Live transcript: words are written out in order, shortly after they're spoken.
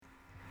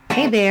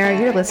Hey there,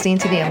 you're listening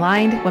to the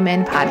Aligned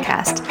Women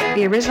Podcast,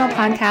 the original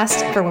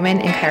podcast for women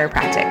in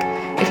chiropractic.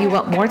 If you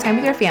want more time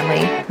with your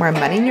family, more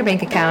money in your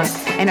bank account,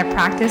 and a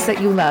practice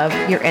that you love,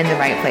 you're in the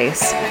right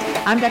place.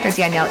 I'm Dr.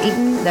 Danielle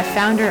Eaton, the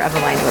founder of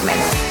Aligned Women.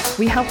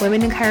 We help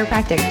women in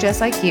chiropractic just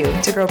like you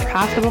to grow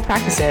profitable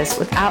practices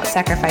without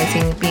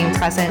sacrificing being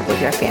present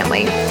with your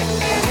family.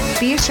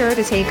 Be sure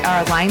to take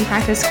our Aligned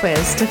Practice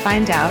quiz to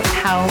find out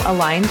how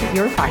aligned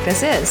your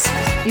practice is.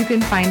 You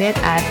can find it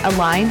at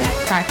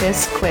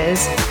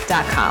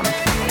alignedpracticequiz.com.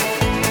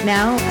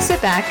 Now,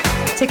 sit back,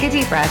 take a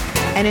deep breath,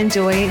 and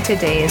enjoy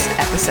today's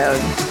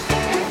episode.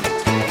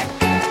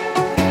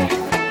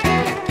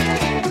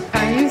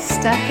 Are you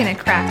stuck in a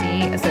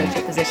crappy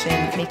associate position,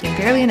 making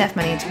barely enough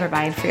money to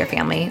provide for your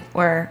family?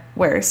 Or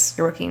worse,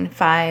 you're working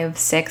 5,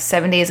 6,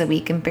 7 days a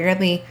week and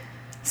barely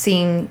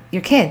seeing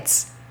your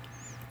kids?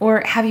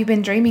 Or have you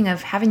been dreaming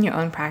of having your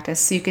own practice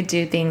so you could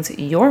do things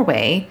your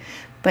way,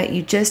 but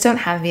you just don't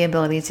have the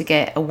ability to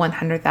get a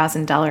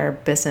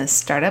 $100,000 business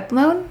startup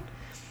loan?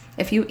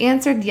 If you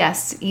answered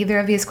yes to either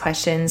of these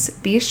questions,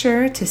 be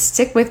sure to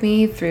stick with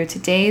me through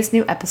today's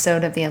new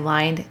episode of the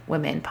Aligned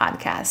Women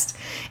Podcast.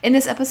 In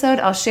this episode,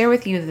 I'll share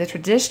with you the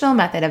traditional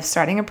method of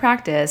starting a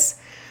practice,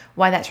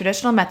 why that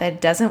traditional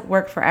method doesn't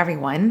work for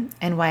everyone,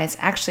 and why it's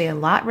actually a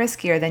lot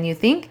riskier than you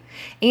think,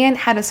 and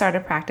how to start a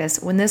practice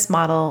when this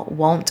model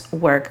won't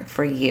work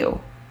for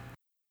you.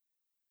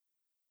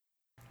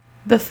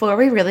 Before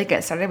we really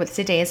get started with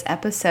today's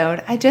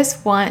episode, I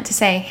just want to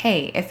say,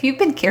 hey, if you've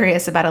been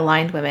curious about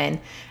Aligned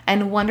Women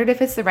and wondered if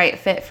it's the right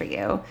fit for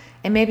you,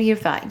 and maybe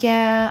you've thought,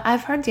 yeah,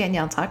 I've heard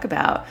Danielle talk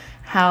about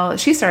how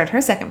she started her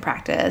second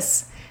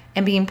practice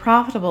and being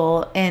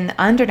profitable in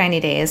under 90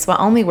 days while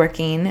only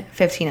working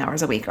 15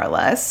 hours a week or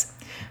less.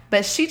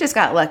 But she just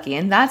got lucky,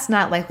 and that's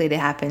not likely to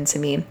happen to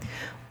me.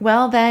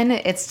 Well, then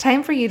it's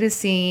time for you to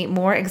see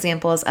more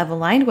examples of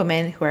aligned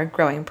women who are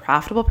growing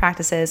profitable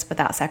practices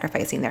without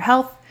sacrificing their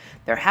health,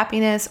 their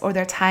happiness, or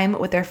their time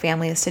with their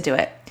families to do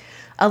it.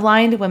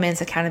 Aligned Women's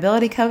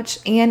accountability coach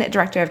and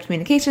director of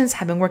communications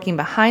have been working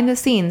behind the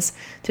scenes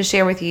to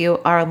share with you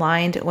our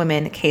Aligned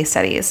Women case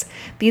studies.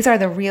 These are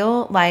the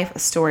real life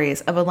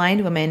stories of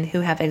aligned women who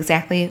have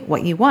exactly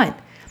what you want: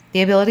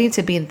 the ability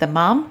to be the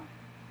mom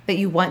that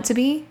you want to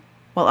be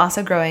while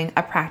also growing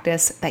a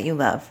practice that you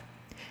love.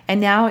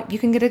 And now you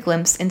can get a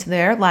glimpse into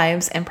their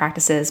lives and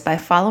practices by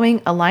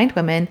following Aligned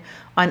Women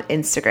on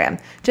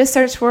Instagram. Just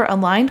search for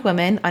Aligned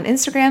Women on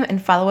Instagram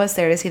and follow us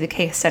there to see the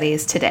case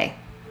studies today.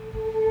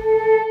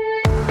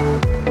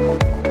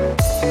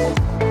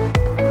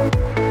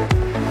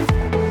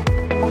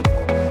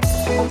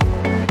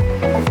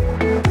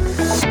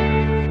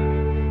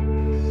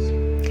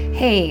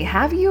 Hey,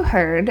 have you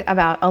heard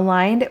about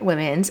Aligned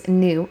Women's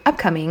new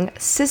upcoming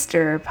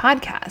sister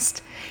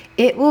podcast?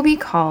 It will be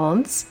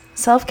called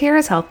Self-Care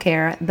is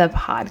Healthcare, the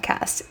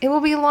podcast. It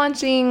will be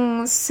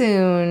launching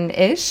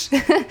soon-ish.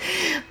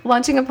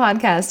 Launching a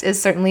podcast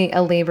is certainly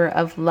a labor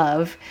of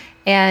love.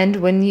 And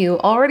when you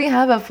already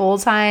have a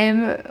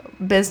full-time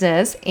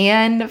business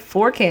and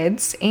 4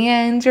 kids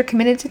and you're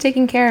committed to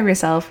taking care of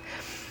yourself,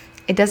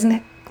 it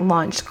doesn't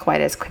launch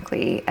quite as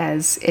quickly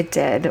as it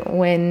did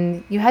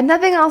when you had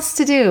nothing else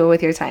to do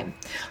with your time.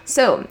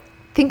 So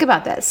think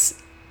about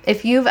this.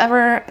 If you've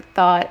ever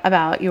thought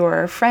about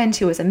your friend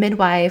who is a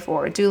midwife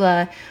or a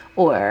doula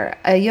or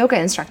a yoga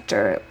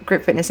instructor,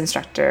 group fitness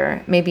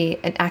instructor, maybe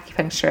an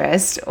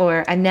acupuncturist or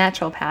a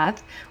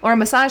naturopath or a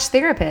massage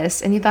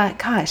therapist, and you thought,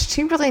 gosh,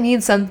 she really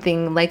needs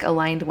something like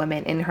Aligned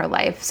Women in her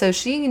life so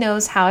she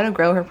knows how to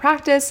grow her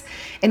practice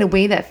in a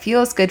way that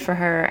feels good for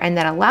her and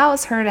that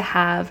allows her to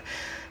have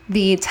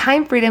the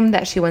time freedom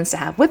that she wants to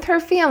have with her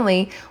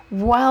family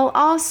while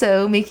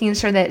also making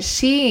sure that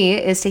she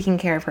is taking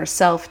care of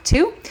herself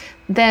too,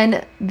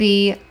 then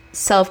the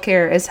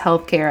Self-Care is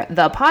Healthcare,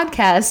 the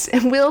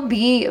podcast, will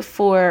be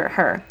for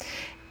her.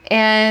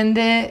 And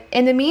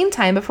in the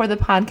meantime, before the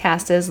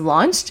podcast is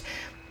launched,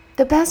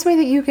 the best way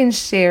that you can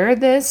share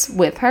this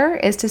with her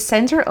is to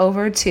send her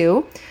over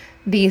to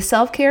the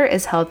Self-Care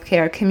is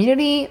Healthcare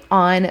community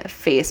on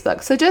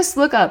Facebook. So just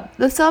look up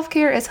the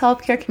Self-Care is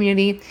Healthcare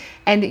community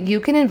and you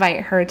can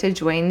invite her to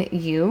join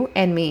you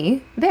and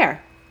me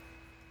there.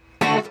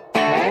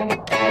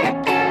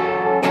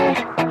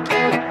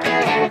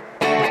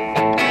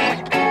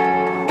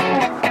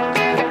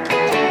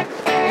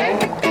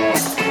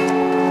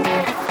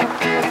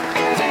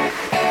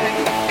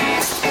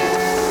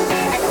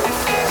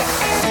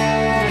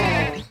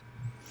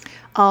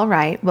 All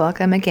right,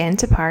 welcome again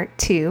to part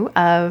 2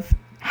 of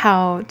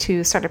how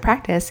to start a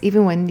practice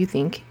even when you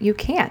think you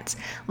can't.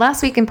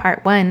 Last week in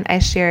part 1, I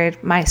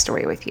shared my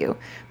story with you,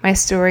 my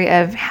story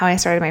of how I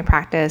started my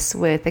practice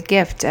with a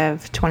gift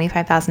of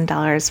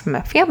 $25,000 from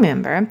a family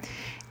member,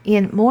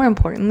 and more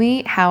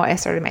importantly, how I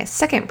started my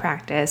second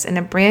practice in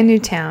a brand new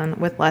town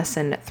with less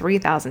than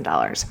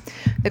 $3,000.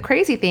 The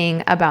crazy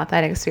thing about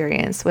that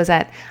experience was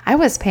that I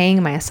was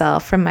paying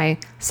myself from my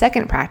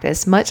second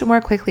practice much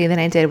more quickly than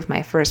I did with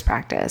my first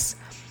practice.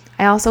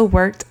 I also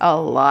worked a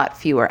lot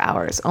fewer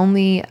hours,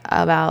 only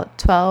about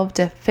 12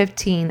 to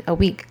 15 a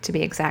week to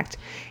be exact.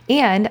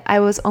 And I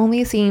was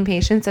only seeing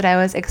patients that I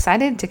was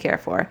excited to care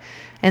for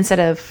instead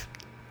of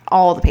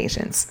all the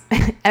patients,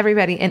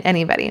 everybody and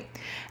anybody.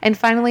 And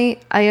finally,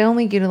 I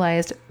only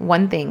utilized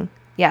one thing.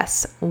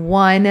 Yes,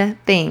 one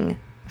thing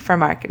for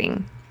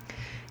marketing.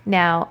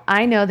 Now,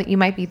 I know that you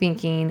might be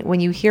thinking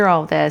when you hear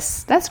all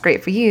this, that's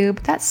great for you,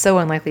 but that's so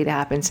unlikely to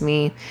happen to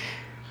me.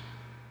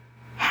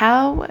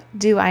 How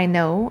do I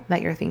know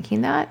that you're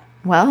thinking that?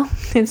 Well,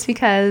 it's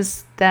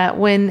because that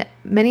when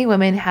many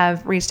women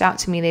have reached out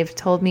to me, they've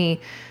told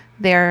me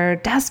they're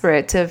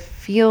desperate to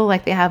feel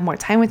like they have more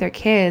time with their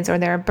kids, or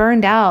they're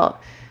burned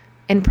out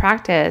in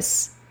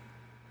practice,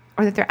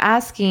 or that they're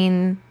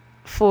asking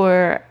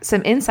for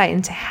some insight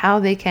into how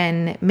they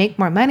can make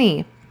more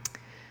money.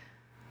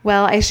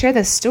 Well, I share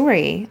the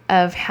story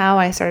of how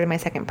I started my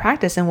second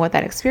practice and what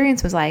that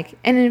experience was like.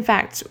 And in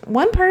fact,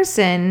 one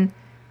person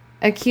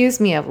accused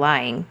me of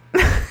lying.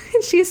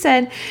 She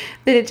said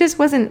that it just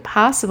wasn't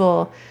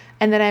possible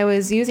and that I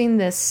was using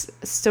this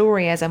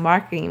story as a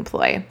marketing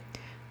ploy.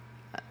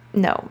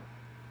 No,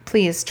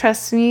 please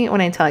trust me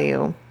when I tell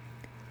you,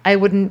 I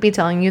wouldn't be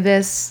telling you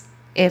this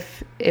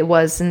if it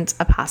wasn't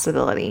a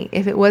possibility.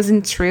 If it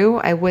wasn't true,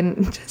 I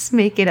wouldn't just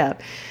make it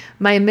up.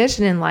 My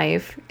mission in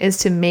life is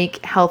to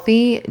make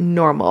healthy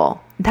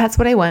normal. That's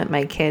what I want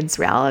my kids'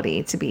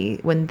 reality to be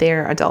when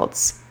they're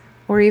adults,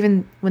 or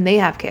even when they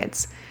have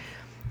kids.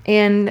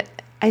 And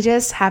I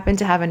just happen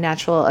to have a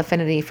natural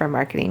affinity for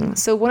marketing.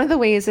 So one of the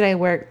ways that I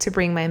work to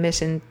bring my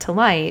mission to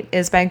light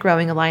is by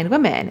growing aligned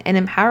women and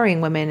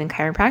empowering women in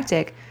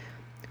chiropractic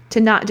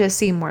to not just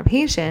see more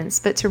patients,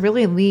 but to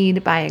really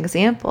lead by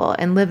example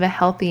and live a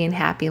healthy and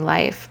happy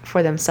life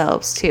for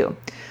themselves too.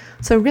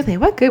 So really,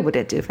 what good would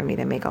it do for me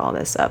to make all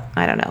this up?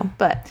 I don't know.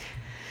 But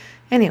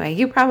anyway,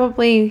 you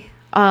probably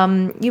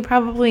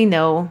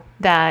know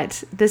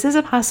that this is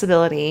a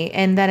possibility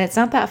and that it's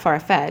not that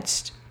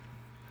far-fetched.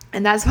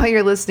 And that's why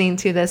you're listening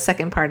to the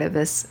second part of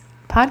this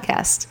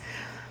podcast.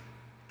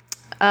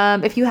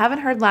 If you haven't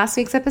heard last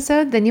week's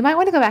episode, then you might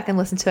want to go back and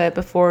listen to it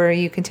before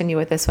you continue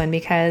with this one,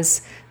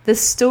 because the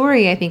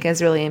story, I think,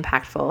 is really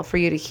impactful for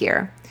you to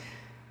hear.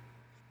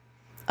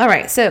 All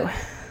right, so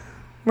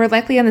we're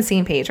likely on the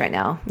same page right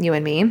now, you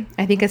and me.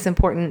 I think it's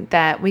important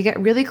that we get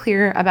really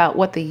clear about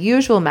what the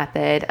usual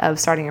method of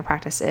starting a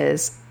practice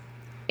is,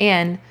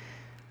 and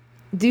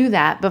do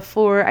that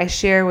before I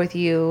share with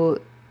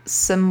you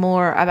some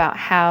more about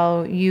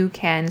how you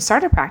can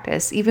start a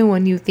practice even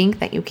when you think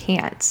that you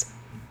can't.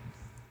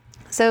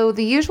 So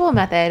the usual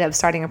method of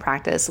starting a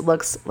practice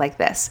looks like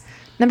this.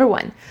 Number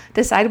 1,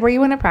 decide where you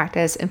want to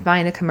practice and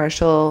find a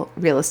commercial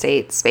real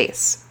estate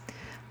space.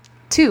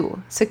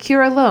 2,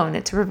 secure a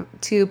loan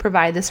to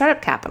provide the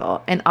startup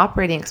capital and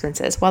operating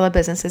expenses while a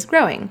business is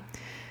growing.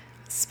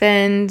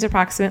 Spend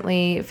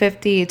approximately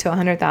 $50,000 to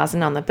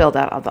 $100,000 on the build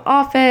out of the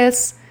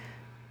office.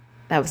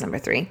 That was number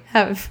 3.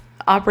 Have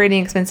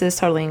operating expenses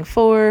totaling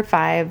 $4,000,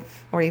 $5,000,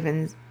 or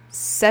even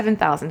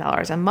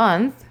 $7,000 a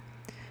month.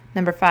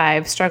 Number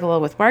 5, struggle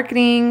with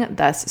marketing,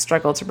 thus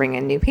struggle to bring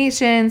in new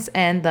patients,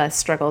 and thus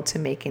struggle to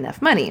make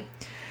enough money.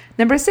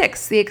 Number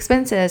 6, the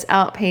expenses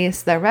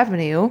outpace the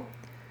revenue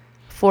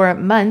for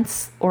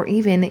months or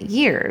even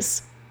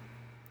years.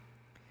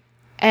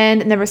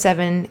 And number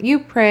 7, you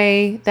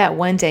pray that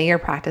one day your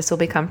practice will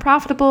become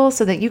profitable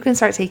so that you can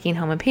start taking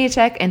home a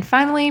paycheck and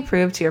finally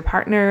prove to your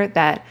partner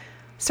that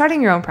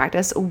starting your own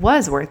practice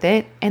was worth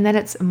it and that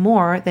it's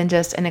more than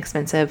just an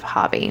expensive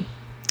hobby.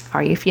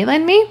 Are you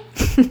feeling me?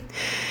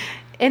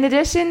 In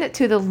addition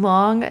to the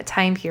long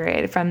time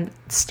period from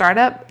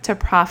startup to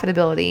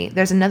profitability,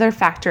 there's another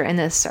factor in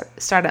this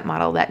startup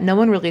model that no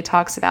one really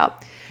talks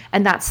about,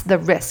 and that's the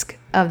risk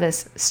of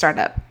this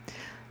startup.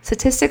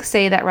 Statistics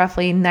say that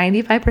roughly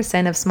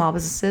 95% of small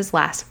businesses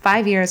last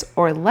 5 years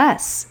or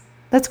less.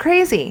 That's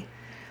crazy.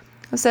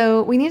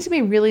 So we need to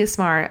be really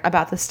smart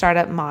about the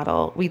startup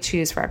model we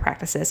choose for our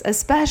practices,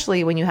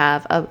 especially when you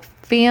have a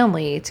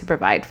family to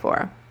provide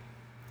for.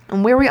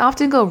 And where we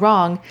often go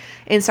wrong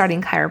in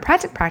starting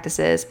chiropractic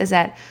practices is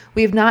that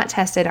we've not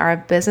tested our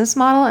business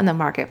model in the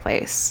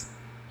marketplace.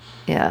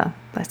 Yeah,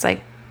 that's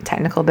like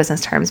technical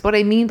business terms. What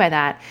I mean by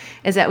that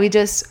is that we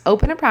just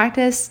open a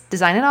practice,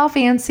 design it all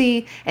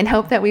fancy, and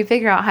hope that we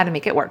figure out how to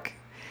make it work.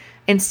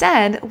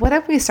 Instead, what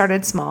if we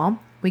started small,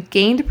 we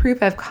gained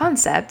proof of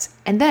concept,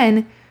 and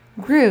then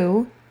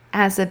grew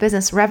as the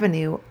business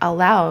revenue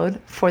allowed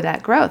for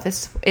that growth?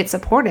 It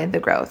supported the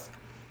growth.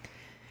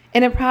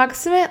 In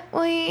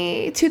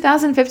approximately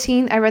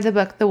 2015, I read the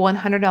book, The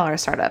 $100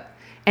 Startup.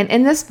 And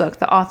in this book,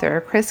 the author,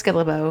 Chris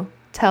Guillebeau,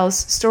 tells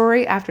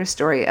story after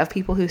story of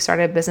people who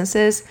started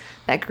businesses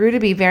that grew to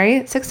be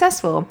very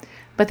successful,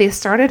 but they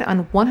started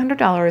on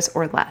 $100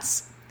 or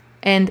less.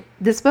 And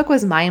this book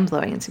was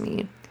mind-blowing to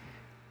me.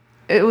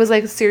 It was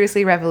like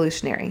seriously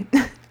revolutionary.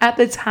 At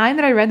the time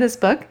that I read this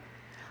book,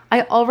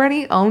 I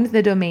already owned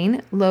the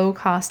domain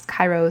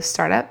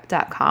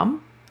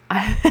lowcostchirostartup.com.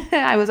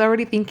 I was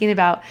already thinking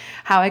about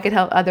how I could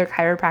help other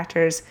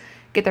chiropractors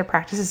get their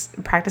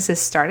practices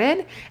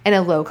started in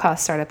a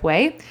low-cost startup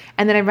way.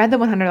 And then I read the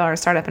 $100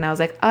 startup and I was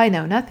like, I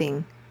know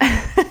nothing.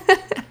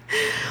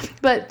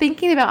 But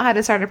thinking about how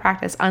to start a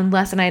practice on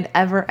less than I'd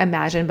ever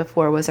imagined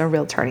before was a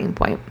real turning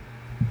point.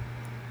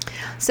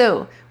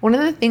 So one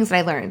of the things that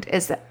I learned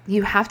is that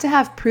you have to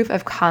have proof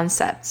of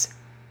concept.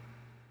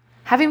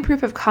 Having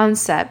proof of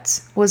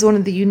concept was one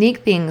of the unique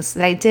things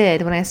that I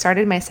did when I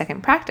started my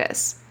second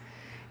practice.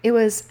 It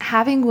was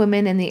having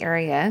women in the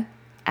area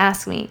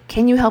ask me,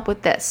 can you help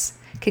with this?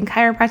 Can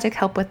chiropractic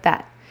help with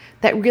that?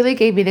 That really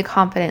gave me the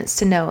confidence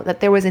to know that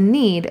there was a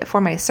need for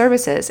my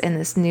services in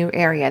this new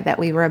area that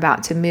we were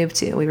about to move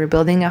to. We were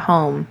building a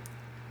home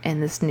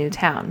in this new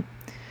town.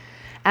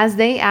 As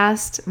they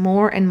asked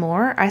more and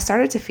more, I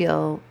started to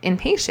feel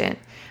impatient.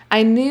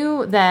 I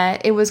knew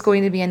that it was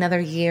going to be another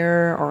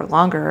year or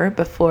longer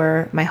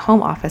before my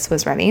home office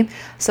was ready.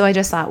 So I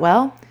just thought,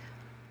 well,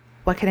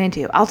 what can I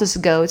do? I'll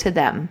just go to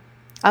them.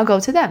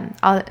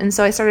 And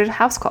so I started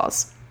house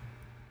calls.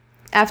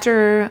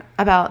 After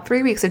about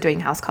 3 weeks of doing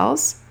house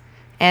calls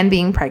and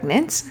being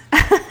pregnant,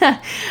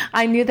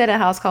 I knew that a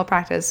house call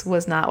practice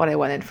was not what I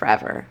wanted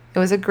forever. It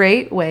was a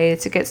great way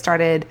to get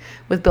started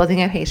with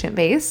building a patient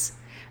base,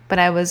 but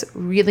I was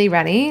really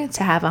ready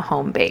to have a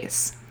home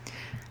base.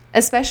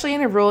 Especially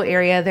in a rural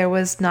area, there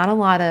was not a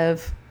lot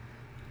of,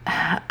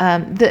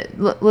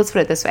 let's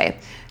put it this way,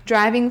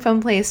 driving from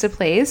place to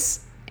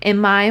place. In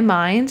my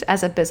mind,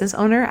 as a business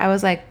owner, I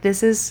was like,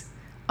 this is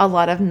a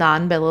lot of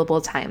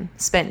non-billable time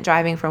spent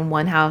driving from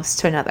one house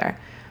to another.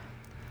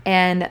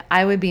 And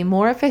I would be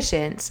more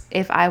efficient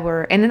if I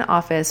were in an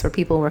office where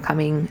people were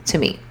coming to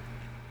me.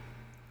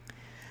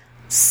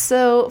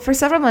 So for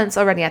several months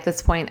already at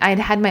this point, I'd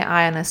had my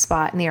eye on a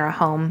spot near a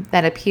home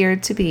that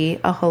appeared to be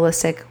a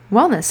holistic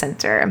wellness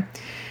center.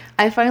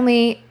 I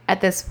finally, at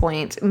this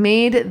point,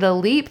 made the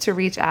leap to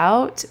reach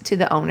out to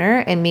the owner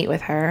and meet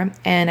with her,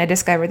 and I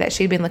discovered that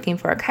she'd been looking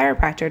for a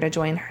chiropractor to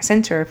join her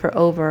center for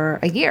over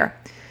a year.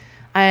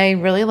 I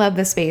really loved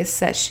the space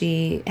that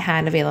she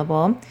had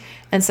available,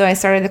 and so I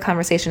started the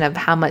conversation of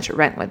how much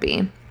rent would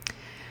be.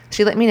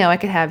 She let me know I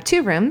could have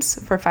 2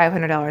 rooms for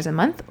 $500 a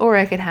month, or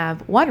I could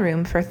have 1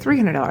 room for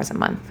 $300 a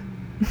month.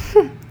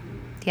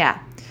 Yeah.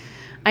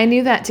 I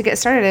knew that to get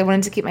started, I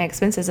wanted to keep my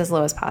expenses as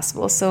low as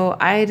possible, so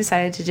I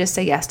decided to just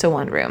say yes to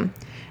 1 room.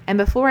 And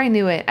before I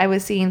knew it, I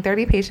was seeing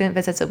 30 patient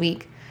visits a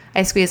week.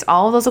 I squeezed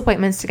all of those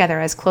appointments together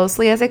as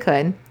closely as I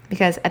could,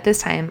 because at this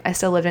time, I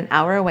still lived an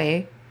hour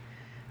away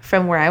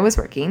from where I was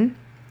working,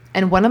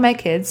 and one of my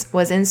kids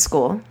was in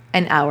school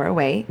an hour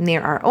away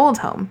near our old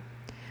home.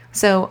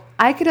 So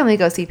I could only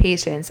go see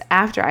patients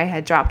after I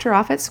had dropped her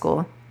off at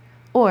school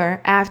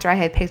or after I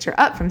had picked her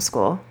up from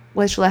school,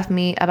 which left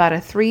me about a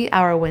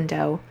 3-hour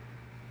window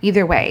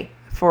either way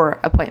for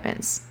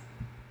appointments.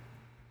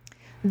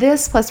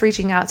 This, plus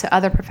reaching out to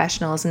other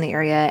professionals in the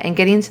area and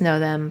getting to know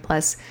them,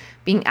 plus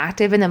being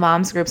active in the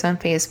moms groups on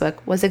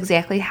Facebook, was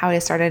exactly how I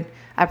started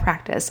a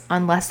practice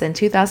on less than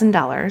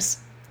 $2,000,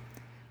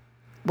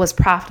 was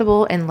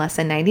profitable in less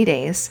than 90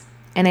 days,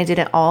 and I did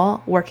it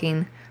all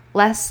working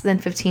less than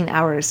 15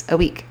 hours a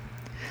week.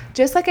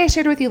 Just like I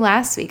shared with you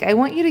last week, I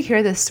want you to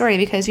hear this story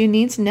because you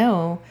need to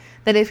know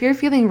that if you're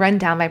feeling run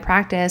down by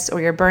practice,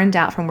 or you're burned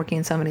out from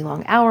working so many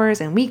long hours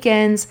and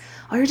weekends,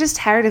 or you're just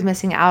tired of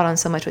missing out on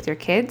so much with your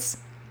kids,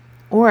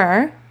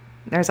 or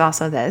there's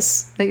also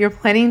this, that you're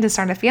planning to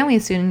start a family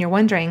soon and you're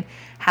wondering,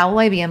 how will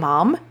I be a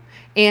mom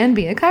and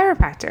be a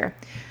chiropractor?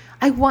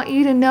 I want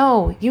you to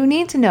know, you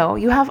need to know,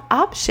 you have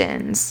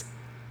options.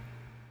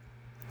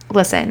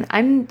 Listen,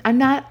 I'm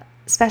not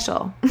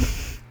special.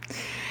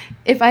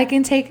 If I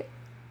can take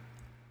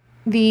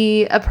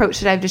the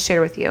approach that I've just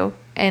shared with you,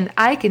 and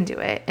I can do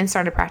it and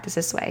start a practice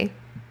this way,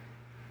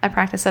 a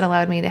practice that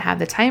allowed me to have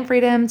the time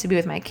freedom to be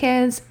with my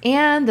kids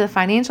and the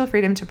financial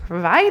freedom to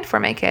provide for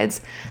my kids,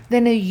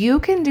 then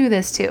you can do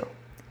this too.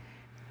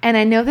 And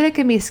I know that it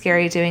can be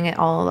scary doing it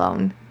all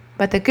alone,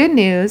 but the good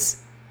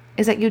news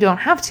is that you don't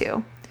have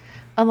to.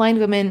 Aligned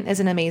Women is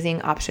an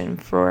amazing option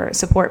for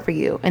support for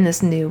you in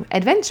this new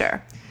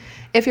adventure.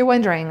 If you're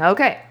wondering,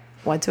 okay,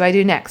 what do I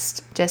do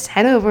next? Just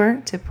head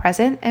over to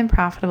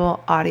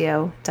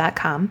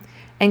presentandprofitableaudio.com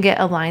and get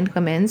Aligned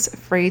Women's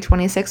free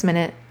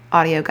 26-minute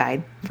audio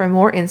guide for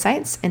more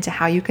insights into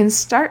how you can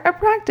start a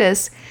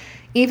practice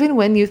even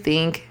when you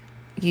think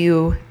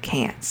you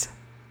can't.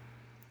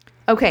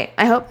 Okay,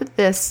 I hope that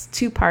this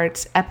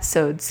 2-part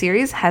episode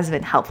series has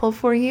been helpful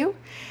for you,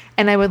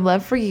 and I would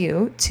love for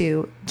you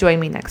to join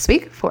me next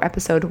week for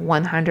episode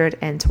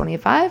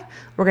 125.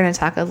 We're going to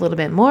talk a little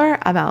bit more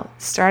about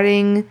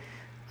starting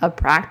a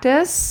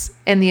practice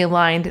in the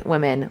Aligned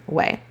Women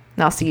way.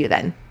 And I'll see you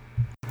then.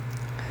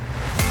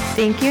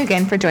 Thank you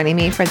again for joining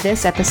me for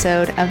this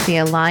episode of the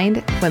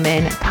Aligned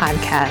Women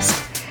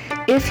podcast.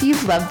 If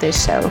you've loved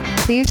this show,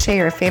 please share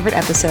your favorite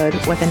episode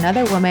with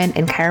another woman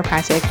in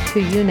chiropractic who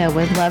you know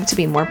would love to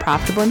be more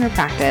profitable in her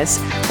practice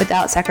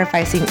without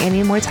sacrificing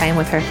any more time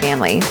with her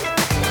family.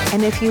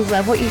 And if you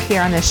love what you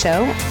hear on the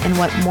show and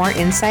want more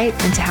insight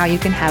into how you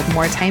can have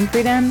more time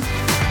freedom,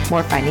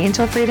 more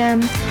financial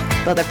freedom,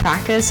 build a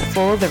practice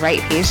full of the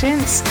right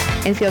patients,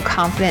 and feel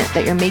confident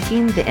that you're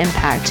making the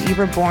impact you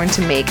were born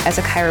to make as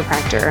a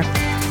chiropractor,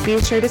 be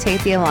sure to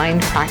take the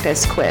Aligned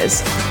Practice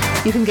Quiz.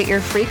 You can get your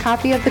free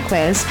copy of the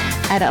quiz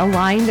at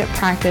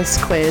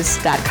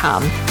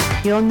alignedpracticequiz.com.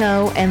 You'll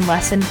know in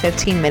less than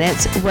 15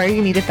 minutes where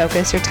you need to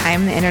focus your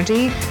time and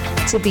energy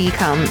to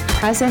become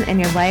present in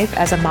your life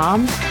as a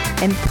mom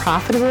and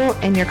profitable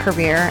in your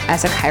career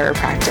as a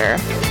chiropractor.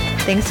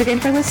 Thanks again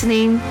for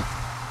listening.